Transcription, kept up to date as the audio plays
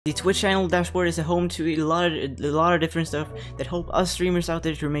The Twitch channel dashboard is a home to a lot of different stuff that help us streamers out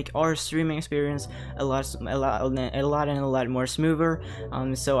there to make our streaming experience a lot more smoother.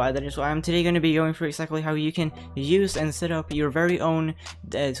 So that is why I'm today going to be going through exactly how you can use and set up your very own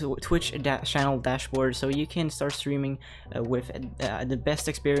Twitch channel dashboard, so you can start streaming with the best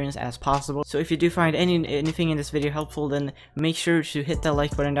experience as possible. So if you do find anything in this video helpful, then make sure to hit that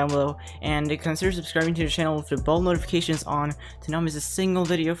like button down below and consider subscribing to the channel with the bell notifications on to not miss a single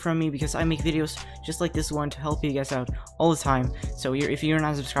video from me, because I make videos just like this one to help you guys out all the time. So if you're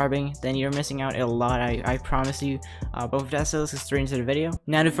not subscribing, then you're missing out a lot, I promise you. But with that said, let's get straight into the video.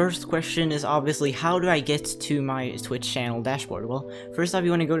 Now the first question is obviously, how do I get to my Twitch channel dashboard? Well, first off, you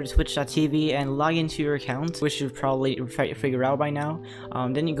want to go to twitch.tv and log into your account, which you've probably figured out by now.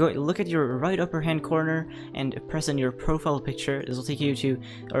 Then you go look at your right upper hand corner and press on your profile picture. This will take you to,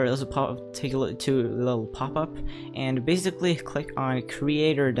 or this will take a look to a little pop-up, and basically click on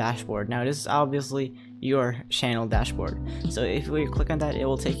creator dashboard. Now this is obviously your channel dashboard, so if we click on that, it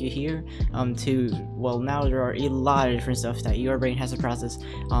will take you here to, well, now there are a lot of different stuff that your brain has to process,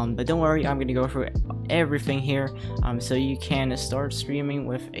 but don't worry, I'm gonna go through everything here so you can start streaming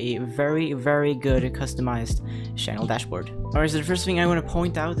with a very good customized channel dashboard. Alright, so the first thing I want to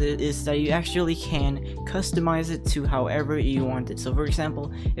point out is that you actually can customize it to however you want it. So for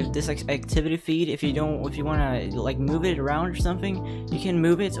example, if this activity feed, if you want to like move it around or something, you can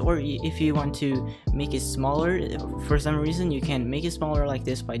move it, or if you want to make it smaller for some reason, you can make it smaller like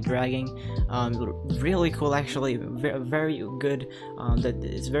this by dragging. Really cool, actually, very good. That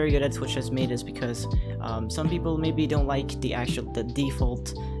it's very good at Twitch has made this, because some people maybe don't like the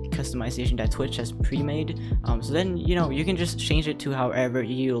default customization that Twitch has pre-made. So then, you know, you can just change it to however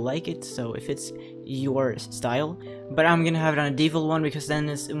you like it, so if it's your style. But I'm gonna have it on a default one, because then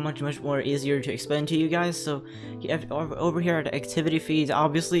it's much more easier to explain to you guys. So you have over here at the activity feeds,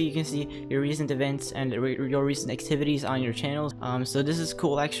 obviously you can see your recent events and your recent activities on your channels. So this is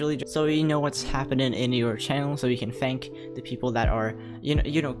cool, actually, so you know what's happening in your channel, so you can thank the people that are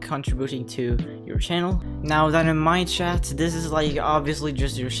you know contributing to your channel. Now then, in my chat, this is like obviously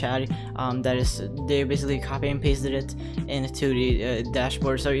just your chat. That is, they basically copy and pasted it into the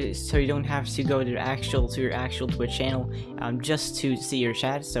dashboard, so you don't have to go to your actual Twitch channel just to see your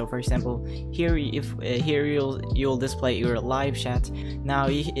chat. So for example, here you'll display your live chat. Now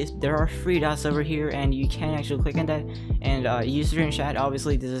there are 3 dots over here, and you can actually click on that and use your chat.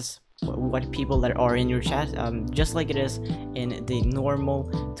 Obviously this is what people that are in your chat, just like it is in the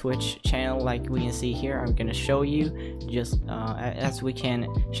normal Twitch channel, like we can see here. I'm gonna show you just as we can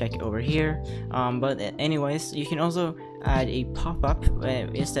check over here. But anyways, you can also add a pop-up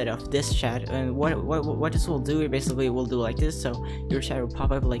instead of this chat, and what this will do, it basically will do like this. So your chat will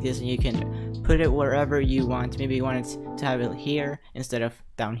pop up like this, and you can put it wherever you want. Maybe you want it to have it here instead of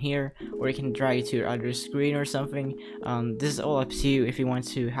down here, or you can drag it to your other screen or something. This is all up to you if you want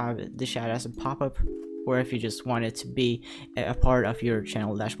to have the chat as a pop-up, or if you just want it to be a part of your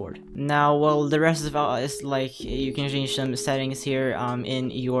channel dashboard. Now, well, the rest of it is like, you can change some settings here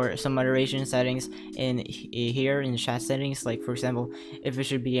in some moderation settings here in chat settings, like for example, if it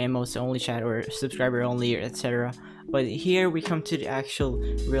should be a most only chat or subscriber only, etc. But here we come to the actual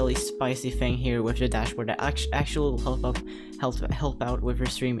really spicy thing here with the dashboard that actually will help out with your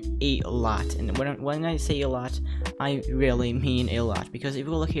stream a lot. And when I say a lot, I really mean a lot, because if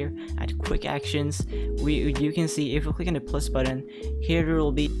you look here at quick actions, you can see, if you click on the plus button here, there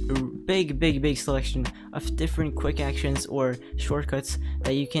will be a big selection of different quick actions or shortcuts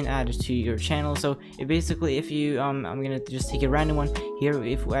that you can add to your channel. So basically, if you I'm gonna just take a random one here.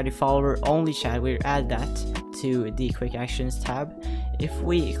 If we add a follower only chat, we add that to the quick actions tab. If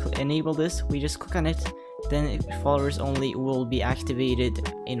we enable this, we just click on it, then followers only will be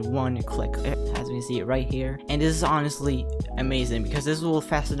activated in one click, as we see it right here. And this is honestly amazing, because this will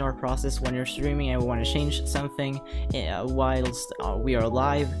fasten our process when you're streaming and we want to change something whilst we are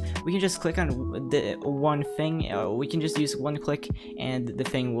live. We can just click on the one thing, we can just use one click, and the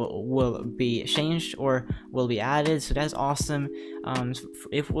thing will be changed or will be added. So that's awesome.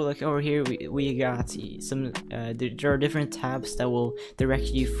 If we look over here, we got some there are different tabs that will direct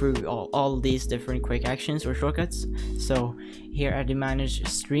you through all these different quick actions or shortcuts. So here at the manage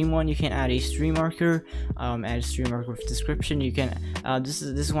stream one, you can add a stream marker, add a stream marker with description. You can this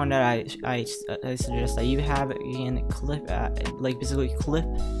is one that I suggest that you have. You can clip like basically clip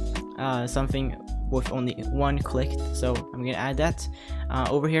something with only one click. So I'm gonna add that.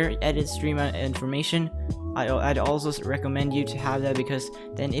 Over here, edit stream information. I'd also recommend you to have that, because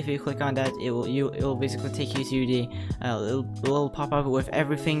then if you click on that, it will basically take you to the little pop-up with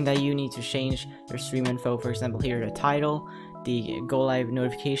everything that you need to change your stream info. For example, here the title, the go live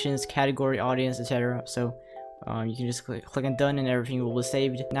notifications, category, audience, etc. So you can just click on done and everything will be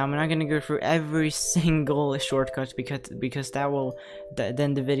saved. Now I'm not gonna go through every single shortcut because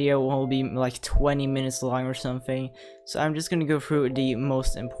then the video will be like 20 minutes long or something. So I'm just gonna go through the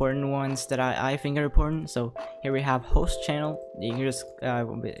most important ones that I think are important. So here we have host channel. You can just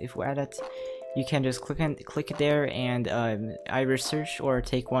if we add it, you can just click there and either search or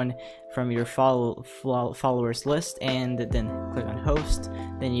take one from your followers list and then click on host.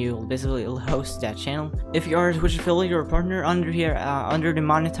 Then you'll basically host that channel. If you are a Twitch affiliate or partner, under here under the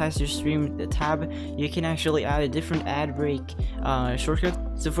monetize your stream tab, you can actually add a different ad break shortcut.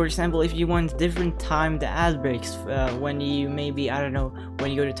 So for example, if you want different timed ad breaks when you maybe, I don't know,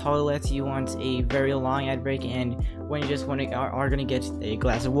 when you go to toilet, you want a very long ad break, and when you just are gonna get a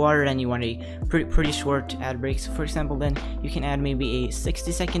glass of water and you want a pretty short ad break. So for example, then you can add maybe a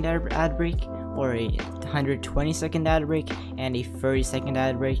 60-second ad break, or a 120-second ad break, and a 30-second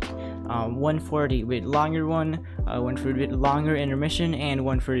ad break. One for the bit longer one for a bit longer intermission, and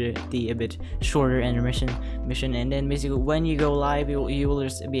one for the a bit shorter intermission. And then basically when you go live, you will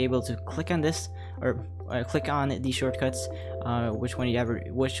just be able to click on this, or click on the shortcuts,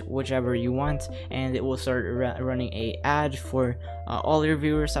 whichever you want, and it will start running a ad for all your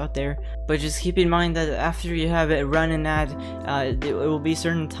viewers out there. But just keep in mind that after you have it run an ad, it will be a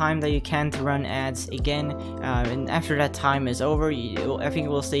certain time that you can't run ads again, and after that time is over, I think it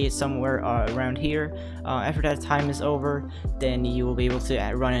will say somewhere around here. After that time is over, then you will be able to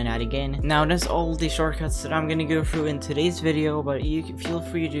run an ad again. Now that's all the shortcuts that I'm gonna go through in today's video, but you can feel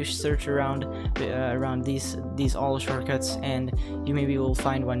free to search around these all shortcuts, and you maybe will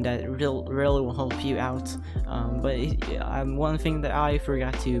find one that really will help you out. But one thing that I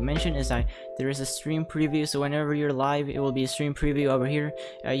forgot to mention is there is a stream preview. So whenever you're live, it will be a stream preview over here.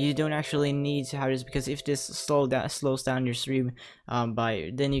 You don't actually need to have this, because if this slows down your stream,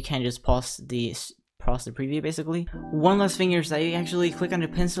 then you can just pause the preview basically. One last thing is that you actually click on the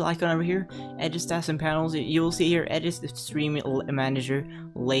pencil icon over here, edit stats and panels. You will see here edit the stream manager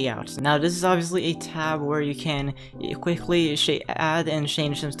layout. Now this is obviously a tab where you can quickly add and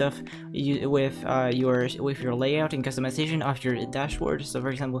change some stuff with your layout and customization of your dashboard. So for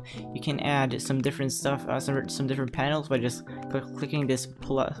example, you can add some different stuff, some different panels by just clicking this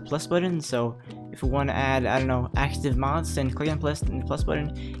plus button. So if you want to add, I don't know, active mods, then click on plus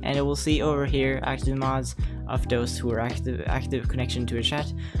button, and it will see over here active mods of those who are active connection to a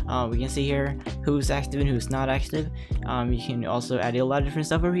chat. We can see here who's active and who's not active. You can also add a lot of different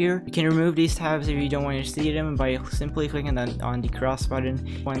stuff over here. You can remove these tabs if you don't want to see them by simply clicking on the cross button.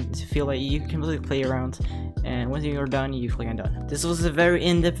 You want to feel like you can completely play around, and once you're done, you click on done. This was a very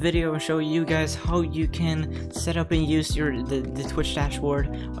in-depth video showing you guys how you can set up and use the Twitch dashboard.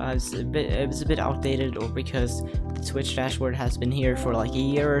 It's a bit outdated, or because the Twitch dashboard has been here for like a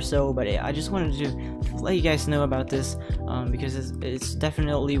year or so, but I just wanted to let you guys know about this, because it's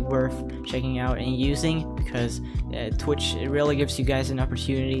definitely worth checking out and using, because Twitch really gives you guys an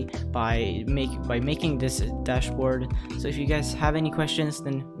opportunity by making this dashboard. So if you guys have any questions,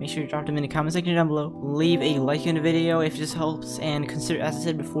 then make sure you drop them in the comment section down below. Leave a like on the video if this helps, and consider, as I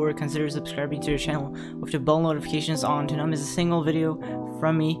said before, consider subscribing to the channel with the bell notifications on to not miss a single video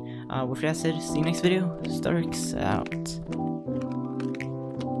from me. With that said, see you next video. STALK out.